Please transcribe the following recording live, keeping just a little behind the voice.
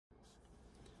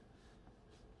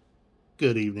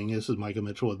Good evening. This is Michael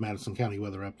Mitchell with Madison County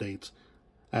Weather Updates.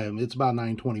 It's about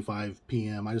 9:25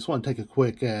 p.m. I just want to take a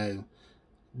quick,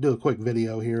 do a quick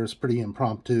video here. It's pretty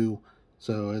impromptu,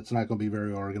 so it's not going to be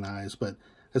very organized. But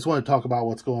I just want to talk about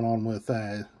what's going on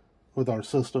with our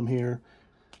system here,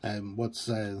 and what's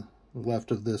left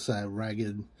of this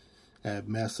ragged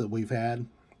mess that we've had.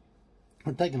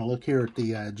 We're taking a look here at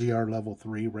the GR Level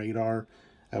 3 radar.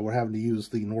 We're having to use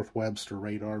the North Webster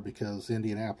radar because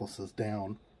Indianapolis is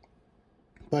down,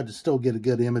 but to still get a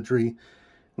good imagery.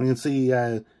 We can see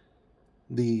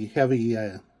the heavy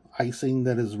icing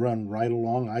that is run right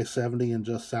along I-70 and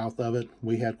just south of it.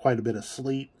 We had quite a bit of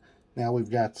sleet. Now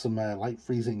we've got some light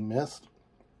freezing mist.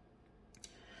 You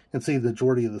can see the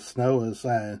majority of the snow is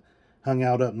hung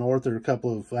out up north. There are a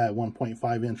couple of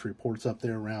 1.5 inch reports up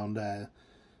there around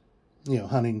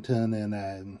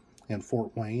Huntington and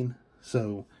Fort Wayne.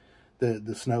 So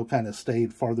the snow kind of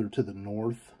stayed farther to the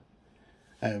north.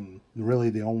 Really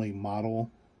the only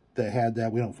model that had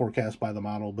that, we don't forecast by the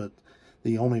model, but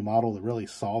the only model that really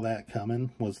saw that coming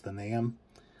was the NAM.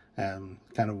 Kind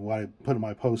of what I put in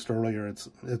my post earlier,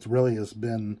 it's really has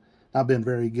been not been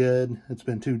very good. It's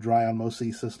been too dry on most of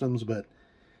these systems, but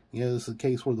this is a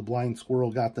case where the blind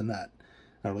squirrel got the nut,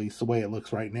 or at least the way it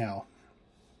looks right now.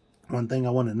 One thing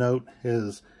I want to note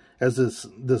is, as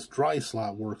this dry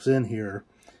slot works in here,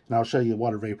 and I'll show you a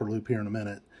water vapor loop here in a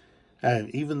minute,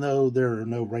 even though there are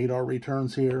no radar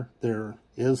returns here, there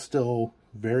is still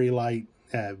very light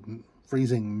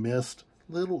freezing mist,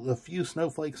 a few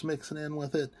snowflakes mixing in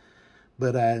with it.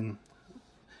 But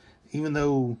even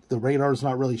though the radar's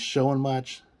not really showing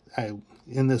much,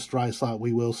 in this dry slot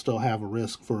we will still have a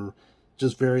risk for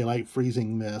just very light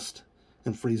freezing mist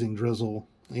and freezing drizzle.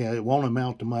 Yeah, it won't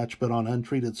amount to much, but on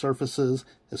untreated surfaces,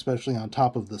 especially on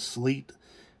top of the sleet,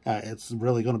 it's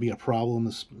really going to be a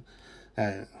problem.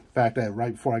 In fact,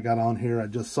 right before I got on here, I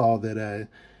just saw that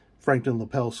Franklin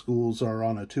Lapel schools are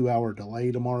on a 2-hour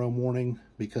delay tomorrow morning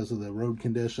because of the road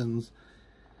conditions.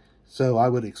 So I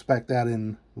would expect that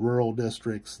in rural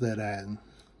districts that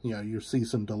you'll see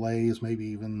some delays, maybe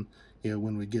even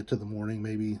when we get to the morning,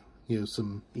 maybe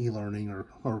some e-learning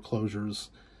or closures,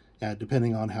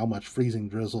 depending on how much freezing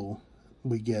drizzle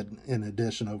we get in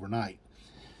addition overnight.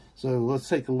 So let's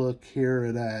take a look here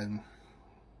at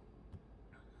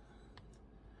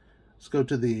let's go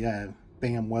to the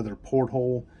BAM weather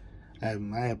porthole. I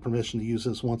have permission to use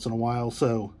this once in a while,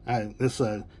 so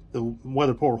the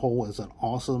weather porthole is an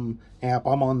awesome app.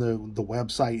 I'm on the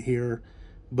website here,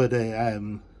 but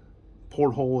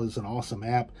porthole is an awesome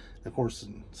app. Of course,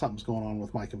 something's going on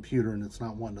with my computer and it's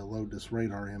not wanting to load this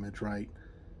radar image right.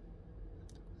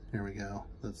 Here we go.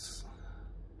 Let's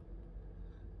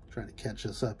try to catch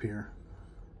this up here.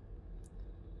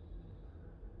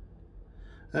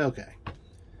 Okay.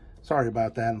 Sorry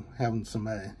about that. I'm having some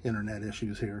internet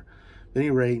issues here. At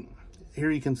any rate, here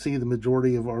you can see the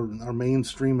majority of our main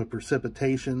stream of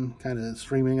precipitation kind of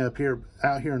streaming up here.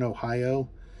 Out here in Ohio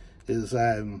is,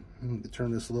 let me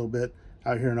turn this a little bit.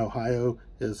 Out here in Ohio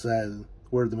is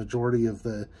where the majority of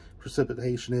the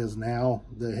precipitation is now.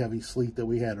 The heavy sleet that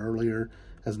we had earlier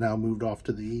has now moved off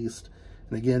to the east.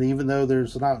 And again, even though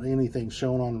there's not anything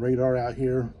shown on radar out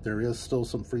here, there is still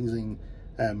some freezing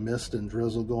mist and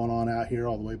drizzle going on out here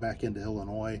all the way back into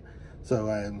Illinois.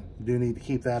 So do need to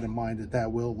keep that in mind,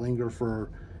 that will linger for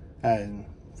a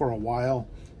while.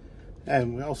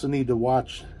 And we also need to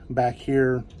watch back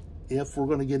here if we're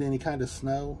going to get any kind of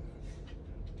snow.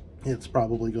 It's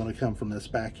probably going to come from this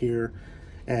back here,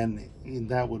 and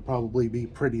that would probably be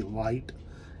pretty light,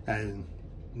 and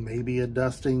maybe a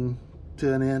dusting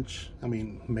to an inch. I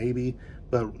mean, maybe,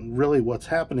 but really what's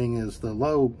happening is the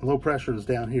low pressure is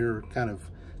down here kind of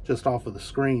just off of the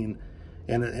screen,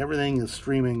 and everything is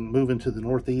moving to the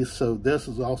northeast. So this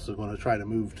is also going to try to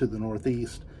move to the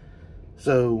northeast.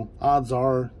 So odds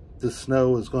are the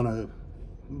snow is going to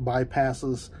bypass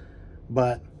us,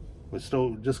 but we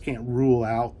still just can't rule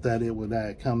out that it would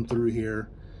come through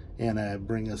here and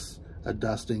bring us a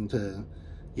dusting to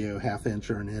 ½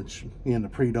 inch or an inch in the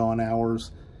pre-dawn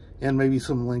hours, and maybe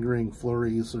some lingering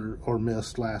flurries or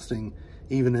mist lasting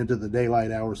even into the daylight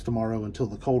hours tomorrow until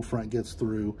the cold front gets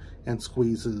through and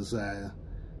squeezes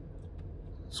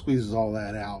all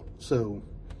that out. So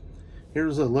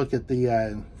here's a look at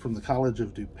the from the College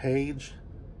of DuPage.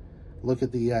 Look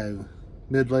at the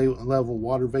mid-level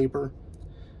water vapor,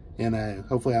 and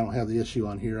hopefully I don't have the issue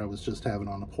on here. I was just having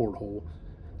on the porthole.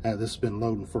 This has been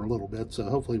loading for a little bit, so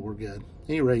hopefully we're good. At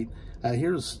any rate,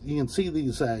 you can see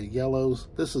these yellows.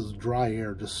 This is dry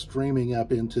air just streaming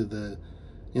up into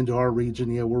our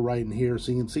region. We're right in here,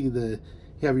 so you can see the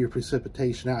heavier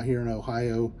precipitation out here in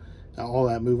Ohio all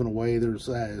that moving away. There's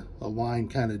a line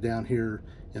kind of down here,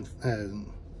 and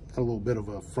a little bit of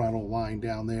a frontal line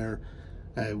down there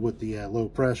with the low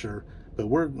pressure. But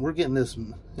we're getting this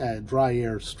dry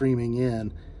air streaming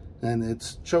in, and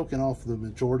it's choking off the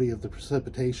majority of the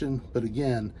precipitation. But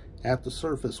again, at the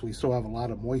surface, we still have a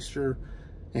lot of moisture,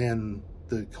 and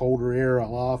the colder air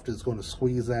aloft is going to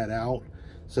squeeze that out.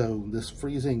 So this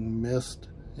freezing mist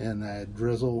and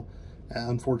drizzle,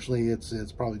 unfortunately,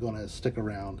 it's probably going to stick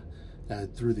around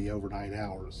through the overnight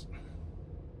hours.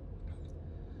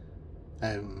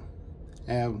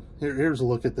 Here's a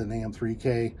look at the NAM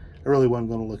 3K. I really wasn't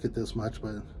going to look at this much,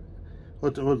 but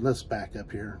let's back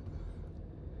up here.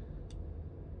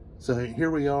 So here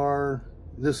we are.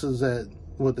 This is at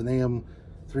what the NAM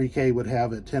 3K would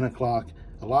have at 10 o'clock.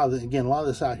 A lot of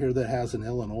this out here that has in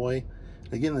Illinois.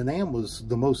 Again, the NAM was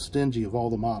the most stingy of all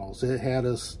the models. It had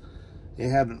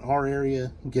our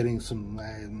area getting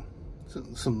a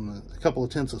couple of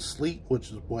tenths of sleet,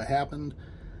 which is what happened.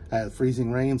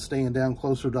 Freezing rain staying down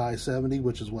closer to I-70,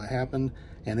 which is what happened.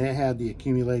 And it had the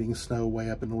accumulating snow way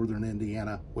up in northern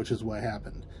Indiana, which is what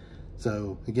happened.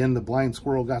 So again, the blind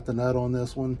squirrel got the nut on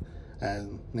this one.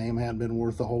 NAM hadn't been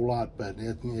worth a whole lot, but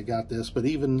it got this. But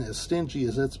even as stingy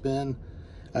as it's been,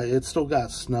 it's still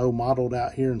got snow modeled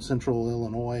out here in central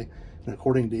Illinois. And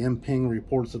according to MPing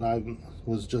reports that I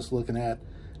was just looking at,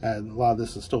 a lot of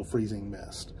this is still freezing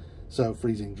mist. So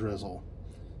freezing drizzle.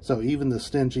 So even the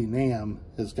stingy NAM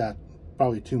has got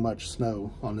probably too much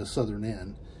snow on the southern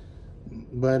end.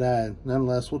 But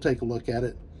nonetheless, we'll take a look at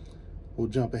it. We'll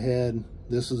jump ahead.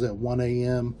 This is at 1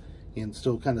 a.m. You can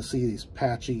still kind of see these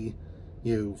patchy,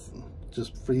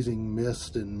 just freezing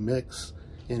mist and mix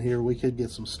in here. We could get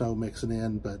some snow mixing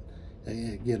in, but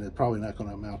again, it's probably not going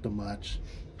to amount to much.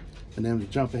 And then we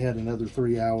jump ahead another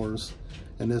 3 hours,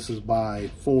 and this is by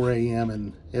 4 a.m.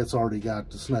 and it's already got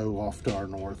the snow off to our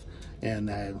north, and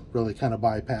really kind of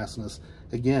bypassing us.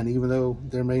 Again, even though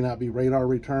there may not be radar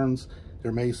returns,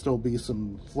 there may still be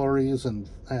some flurries and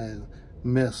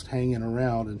mist hanging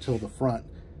around until the front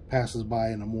passes by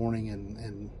in the morning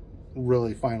and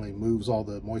really finally moves all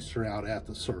the moisture out at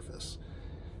the surface.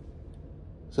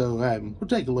 So we'll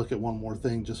take a look at one more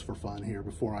thing just for fun here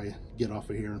before I get off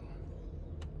of here.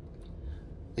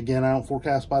 Again, I don't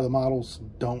forecast by the models.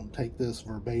 Don't take this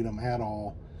verbatim at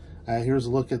all. Here's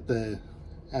a look at the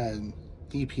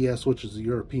EPS, which is the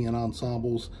European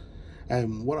ensembles.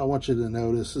 And what I want you to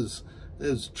notice is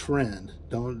trend.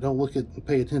 Don't look at,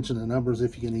 pay attention to numbers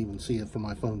if you can even see it from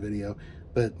my phone video.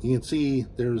 But you can see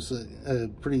there's a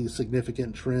pretty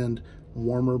significant trend,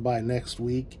 warmer by next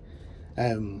week.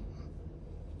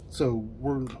 So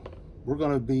we're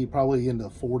going to be probably in the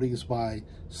 40s by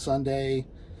Sunday,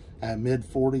 mid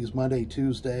 40s Monday,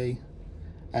 Tuesday.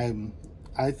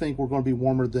 I think we're going to be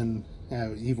warmer than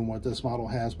even what this model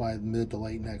has by mid to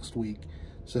late next week.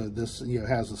 So this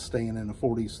has us staying in the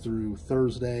 40s through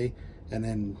Thursday, and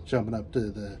then jumping up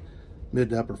to the mid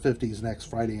to upper 50s next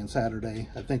Friday and Saturday.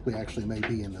 I think we actually may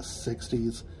be in the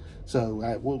 60s.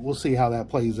 So we'll see how that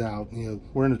plays out.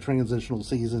 We're in a transitional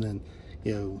season,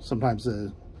 and sometimes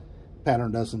the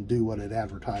pattern doesn't do what it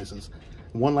advertises.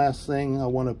 One last thing I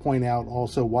want to point out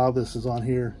also while this is on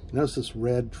here, notice this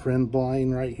red trend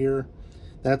line right here.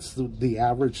 That's the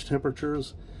average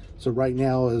temperatures. So right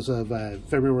now, as of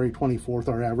February 24th,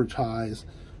 our average highs,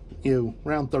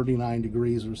 around 39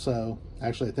 degrees or so.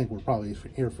 Actually, I think we're probably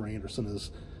here for Anderson is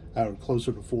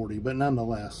closer to 40, but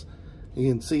nonetheless,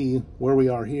 you can see where we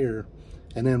are here.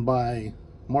 And then by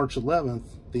March 11th,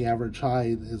 the average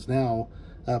high is now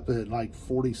up at like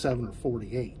 47 or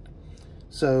 48.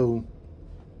 So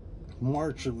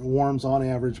March warms on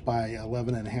average by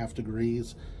 11.5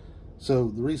 degrees. So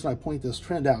the reason I point this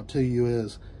trend out to you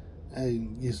is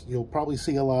you'll probably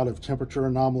see a lot of temperature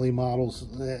anomaly models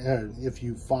if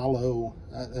you follow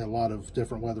a lot of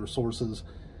different weather sources,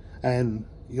 and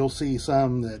you'll see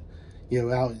some that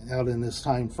out in this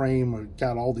time frame are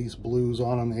got all these blues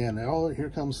on them, and oh, here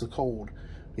comes the cold.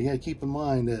 But you got to keep in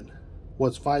mind that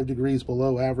what's 5 degrees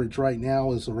below average right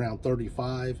now is around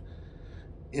 35.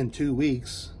 In 2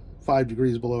 weeks, 5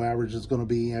 degrees below average is going to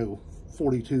be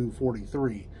 42,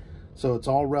 43. So it's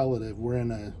all relative. We're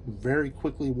in a very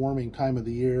quickly warming time of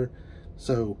the year,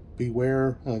 so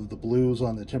beware of the blues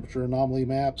on the temperature anomaly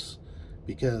maps,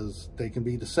 because they can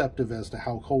be deceptive as to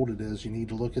how cold it is. You need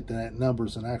to look at the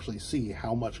numbers and actually see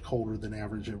how much colder than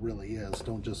average it really is.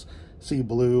 Don't just see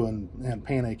blue and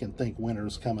panic and think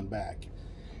winter's coming back.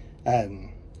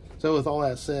 So with all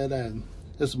that said,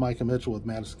 this is Micah Mitchell with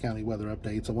Madison County Weather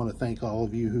Updates. I want to thank all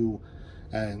of you who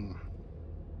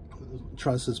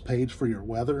trust this page for your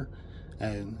weather,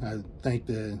 and I thank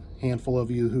the handful of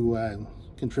you who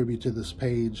contribute to this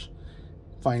page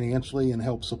financially and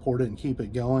help support it and keep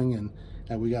it going.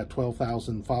 And we got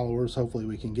 12,000 followers. Hopefully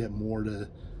we can get more to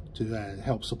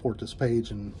help support this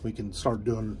page, and we can start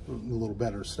doing a little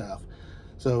better stuff.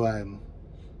 So in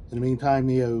the meantime,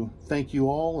 thank you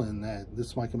all, and this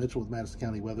is Michael Mitchell with Madison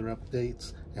County Weather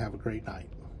Updates. Have a great night.